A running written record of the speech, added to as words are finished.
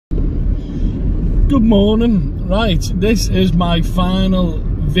Good morning. Right, this is my final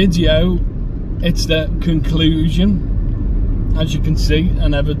video. It's the conclusion. As you can see, I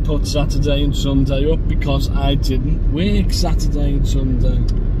never put Saturday and Sunday up because I didn't work Saturday and Sunday.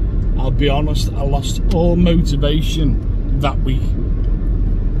 I'll be honest, I lost all motivation that week.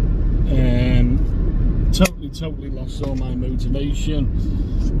 Totally lost all my motivation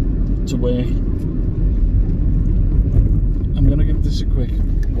to work. I'm gonna give this a quick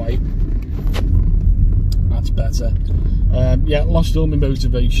wipe. That's better. Yeah, lost all my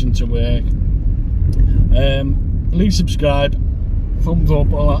motivation to work. Please subscribe, thumbs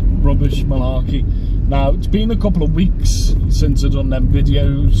up, all that rubbish malarkey. Now, it's been a couple of weeks since I've done them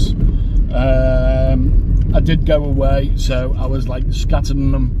videos. I did go away, so I was like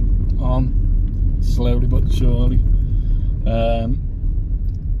scattering them on slowly but surely.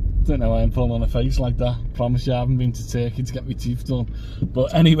 Don't know why I'm pulling on a face like that. Promise you I haven't been to Turkey to get my teeth done.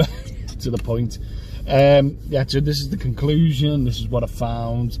 But anyway, to the point. Yeah, so this is the conclusion. This is what I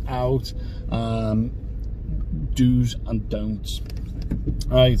found out. Do's and don'ts.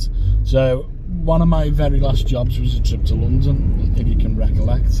 Right, so one of my very last jobs was a trip to London, if you can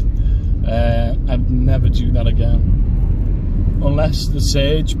recollect. I'd never do that again. Unless the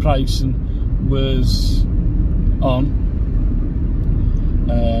surge pricing was on.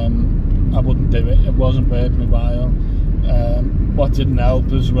 I wouldn't do it. It wasn't worth my while. What didn't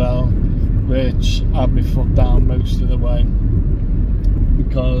help as well, which had me foot down most of the way,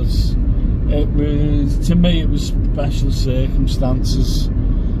 because it was, to me, it was special circumstances,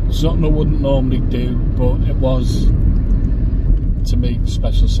 something I wouldn't normally do, but it was, to me,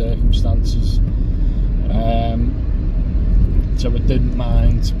 special circumstances. So I didn't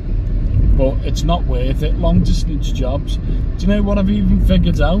mind, but it's not worth it. Long distance jobs. Do you know what I've even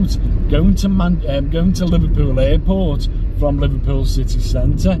figured out? Going to Liverpool Airport from Liverpool city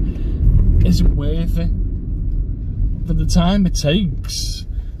centre isn't worth it. For the time it takes,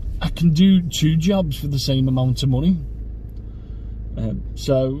 I can do 2 jobs for the same amount of money.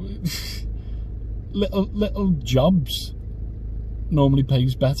 So little jobs normally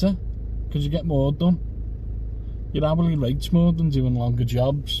pays better because you get more done. Your hourly rate's more than doing longer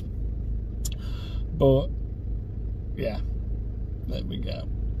jobs. But yeah, there we go.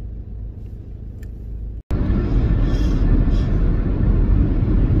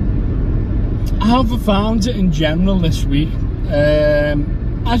 How have I found it in general this week?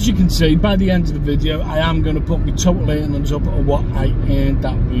 As you can see, by the end of the video, I am going to put my total earnings up of what I earned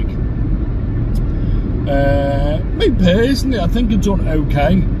that week. Me personally, I think I've done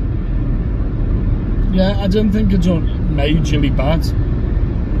okay. Yeah, I don't think I've done majorly bad.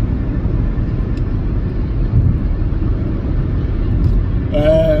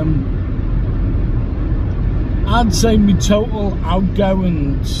 I'd say my total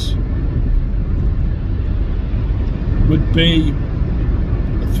outgoings would be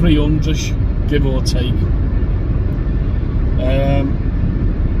 300-ish, give or take.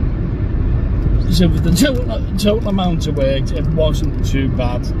 So for the total amount of work, it wasn't too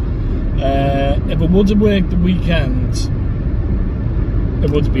bad. If I would have worked the weekend, it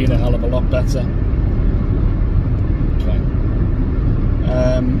would have been a hell of a lot better. Okay.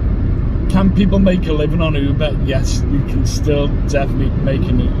 Can people make a living on Uber? Yes, you can still definitely make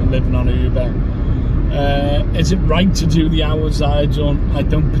a living on Uber. Is it right to do the hours I done? I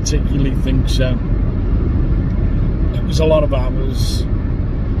don't particularly think so. It was a lot of hours.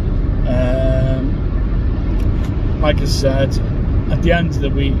 Like I said, at the end of the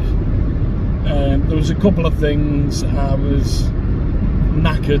week, there was a couple of things. I was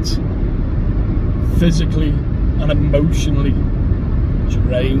knackered, physically and emotionally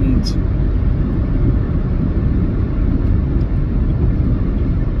drained.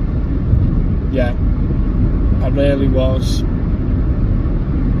 Yeah, I really was.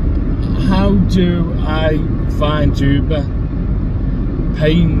 How do I find Uber?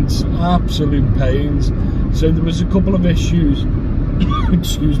 Pains, absolute pains. So there was a couple of issues,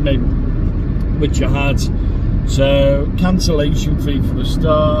 excuse me, which I had. So cancellation fee for the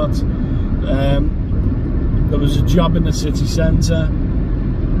start. There was a job in the city centre.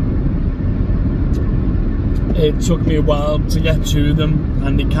 It took me a while to get to them,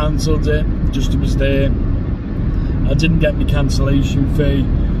 and they cancelled it just as I was there. I didn't get my cancellation fee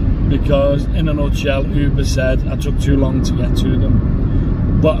because, in a nutshell, Uber said I took too long to get to them.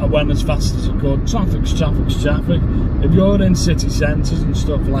 But I went as fast as I could. Traffic's traffic. If you're in city centres and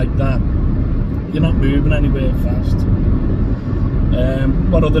stuff like that, you're not moving anywhere fast.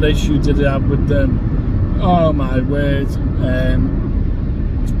 What other issue did I have with them? Oh my word.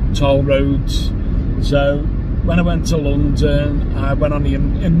 Toll roads. So when I went to London, I went on the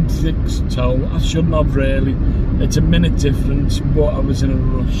M6 toll. I shouldn't have really. It's a minute difference, but I was in a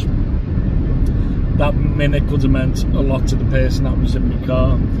rush. That minute could have meant a lot to the person that was in my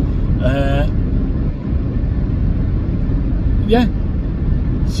car. Yeah.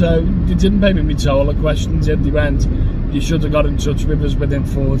 So they didn't pay me my toll. The questions did. They went, you should have got in touch with us within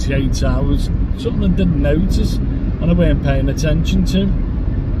 48 hours. Something I didn't notice and I weren't paying attention to.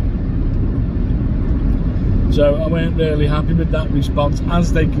 So I weren't really happy with that response.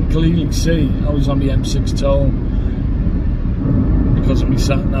 As they can clearly see, I was on the M6 toll because of my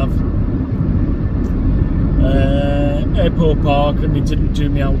sat-nav. Airport Park, and they didn't do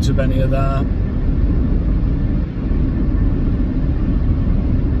me out of any of that.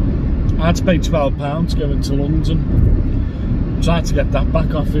 I had to pay £12 going to London. Tried to get that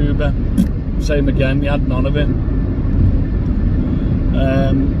back off Uber. Same again, you had none of it.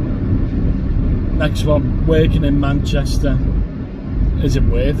 Next one, working in Manchester. Is it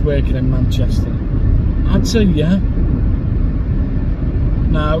worth working in Manchester? I'd say yeah.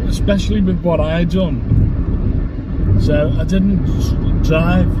 Now, especially with what I done. So I didn't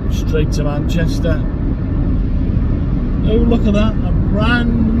drive straight to Manchester. Oh, look at that, a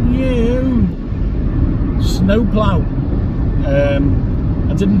brand new snowplow.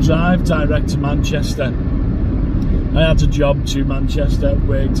 I didn't drive direct to Manchester. I had a job to Manchester,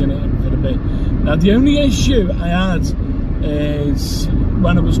 worked in it for a bit. Now the only issue I had is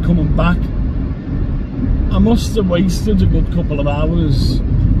when I was coming back, I must have wasted a good couple of hours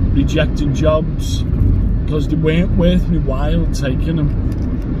rejecting jobs because they weren't worth my while taking them,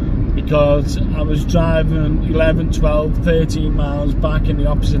 because I was driving 11, 12, 13 miles back in the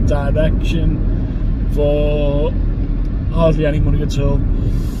opposite direction for hardly any money at all.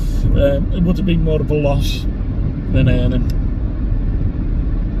 It would have been more of a loss than earning.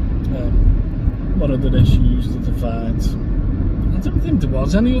 What other issues did I find? I don't think there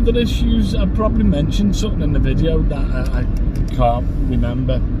was any other issues. I probably mentioned something in the video that I can't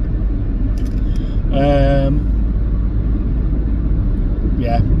remember.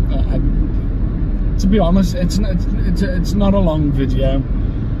 Yeah, to be honest, it's not a long video,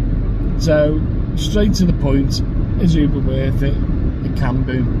 so straight to the point. Is Uber worth it? It can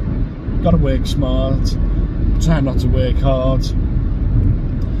be. Got to work smart. Try not to work hard.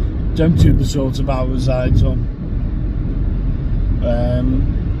 Don't do the sort of hours I done,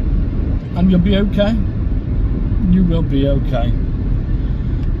 and you'll be okay. You will be okay.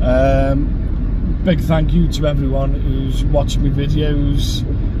 Big thank you to everyone who's watching my videos.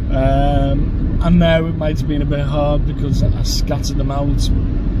 I know it might have been a bit hard because I scattered them out.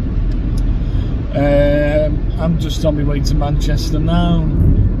 I'm just on my way to Manchester now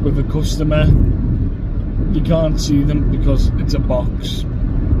with a customer. You can't see them because it's a box.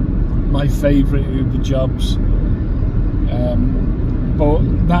 My favourite Uber jobs. But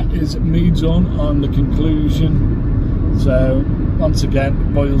that is me done on the conclusion. So once again,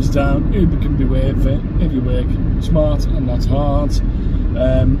 it boils down, Uber can be worth it if you work smart and not hard.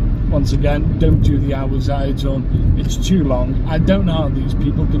 Once again, don't do the hours I done. It's too long. I don't know how these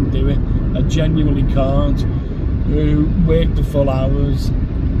people can do it. I genuinely can't. Who work the full hours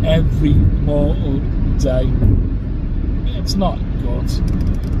every mortal day. It's not good.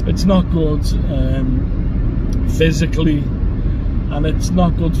 It's not good physically, and it's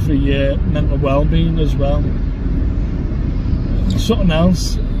not good for your mental well-being as well. Something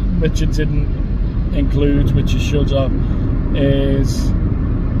else which it didn't include, which you should have, is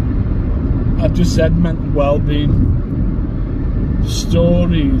I've just said mental well-being.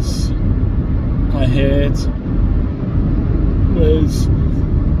 Stories I heard was,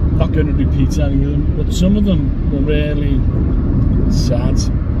 not going to repeat any of them, but some of them were really sad.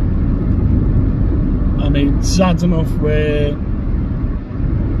 I mean, sad enough where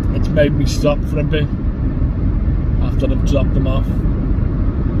it's made me stop for a bit after I've dropped them off.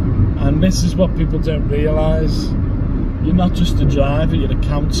 And this is what people don't realise. You're not just a driver, you're a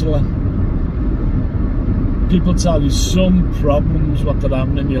counsellor. People tell you some problems, what they're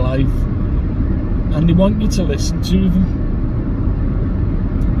having in your life, and they want you to listen to them.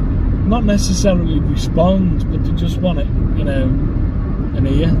 Not necessarily respond, but they just want it, you know, an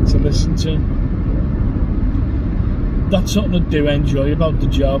ear to listen to. That's something I do enjoy about the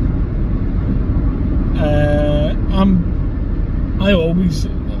job. I always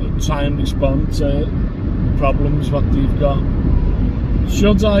try and respond to problems, what they've got.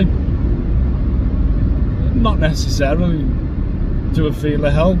 Should I? Not necessarily. Do I feel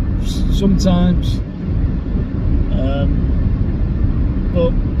it helps? Sometimes.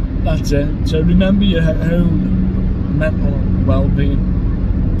 But that's it. So remember your own mental well-being.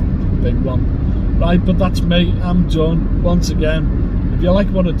 Big one. Right, but that's me. I'm done. Once again, if you like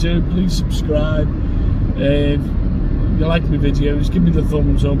what I do, please subscribe. If you like my videos, give me the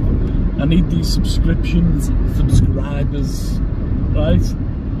thumbs up. I need these subscriptions, subscribers. Right,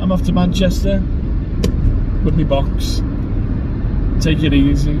 I'm off to Manchester with my box. Take it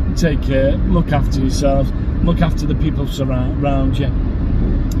easy, take care, look after yourselves, look after the people around you,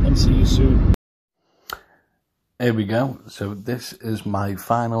 and see you soon. Here we go. So this is my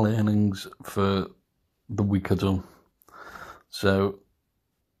final earnings for the week I done. So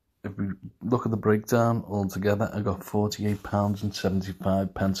if we look at the breakdown altogether, I got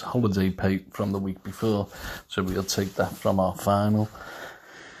 £48.75 holiday pay from the week before. So we'll take that from our final.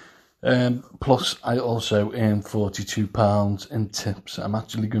 Plus I also earned £42 in tips. I'm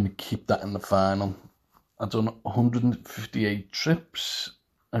actually going to keep that in the final. I've done 158 trips.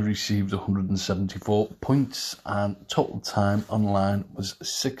 I received 174 points, and total time online was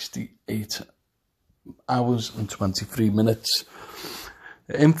 68 hours and 23 minutes.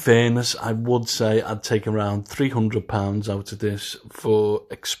 In fairness, I would say I'd take around £300 out of this for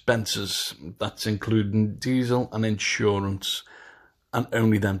expenses. That's including diesel and insurance, and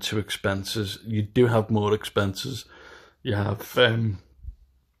only them two expenses. You do have more expenses. You have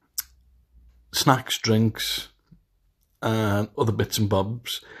snacks, drinks, and other bits and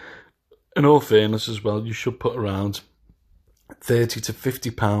bobs. In all fairness as well, you should put around £30 to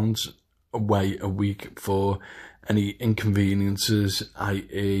 £50 away a week for any inconveniences,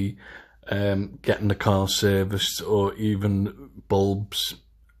 i.e. getting the car serviced, or even bulbs,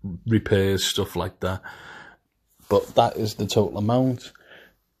 repairs, stuff like that. But that is the total amount.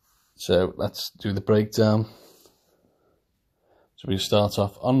 So let's do the breakdown. So we start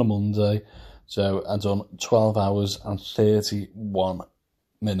off on the Monday. So I done 12 hours and 31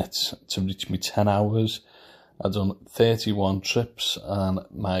 minutes to reach me 10 hours. I done 31 trips, and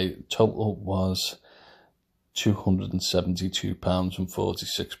my total was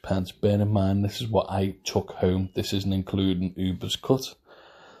 £272.46. Bear in mind, this is what I took home. This isn't including Uber's cut.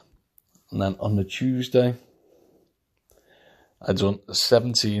 And then on the Tuesday, I done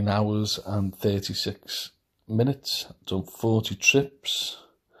 17 hours and 36 minutes. Done 40 trips.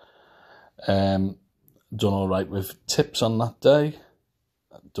 Done all right with tips on that day.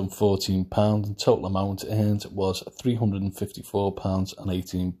 Done £14, and total amount earned was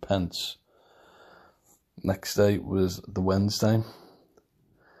 £354.18. Next day was the Wednesday.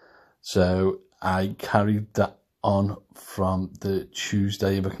 So I carried that on from the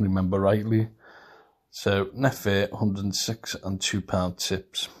Tuesday, if I can remember rightly. So net fare, 106 and £2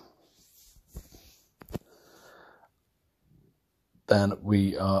 tips. Then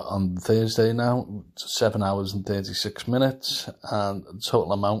we are on Thursday now, 7 hours and 36 minutes, and the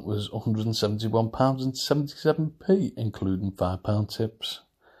total amount was £171.77, including £5 tips.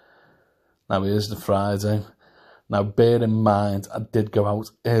 Now here's the Friday. Now bear in mind, I did go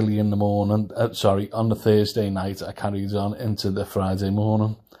out early in the morning, on the Thursday night. I carried on into the Friday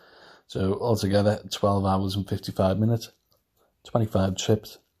morning. So altogether, 12 hours and 55 minutes, 25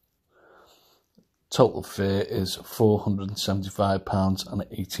 trips. Total fare is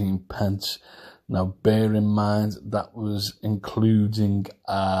 £475.18. Now, bear in mind that was including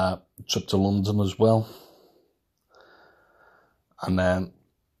a trip to London as well. And then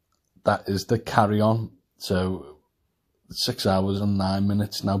that is the carry-on. So 6 hours and 9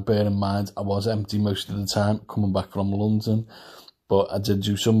 minutes. Now, bear in mind, I was empty most of the time coming back from London, but I did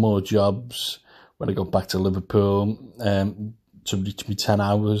do some more jobs when I got back to Liverpool to reach me 10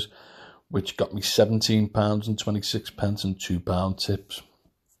 hours. Which got me £17.26 and £2 tips.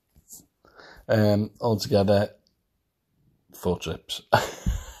 Altogether, 4 trips.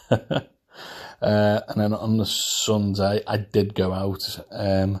 And then on the Sunday, I did go out,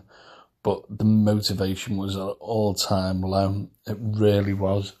 but the motivation was at an all-time low. It really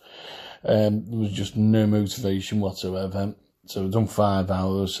was. There was just no motivation whatsoever. So I've done 5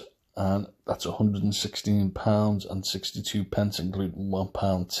 hours, and that's £116 and 62p, including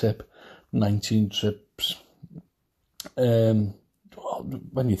 £1 tip. 19 trips.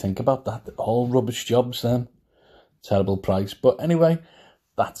 When you think about that, all rubbish jobs then. Terrible price. But anyway,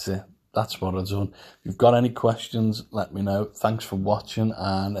 that's it. That's what I've done. If you've got any questions, let me know. Thanks for watching,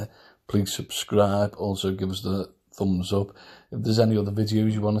 and please subscribe. Also give us the thumbs up. If there's any other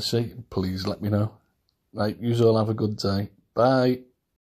videos you want to see, please let me know. Right, you all have a good day. Bye.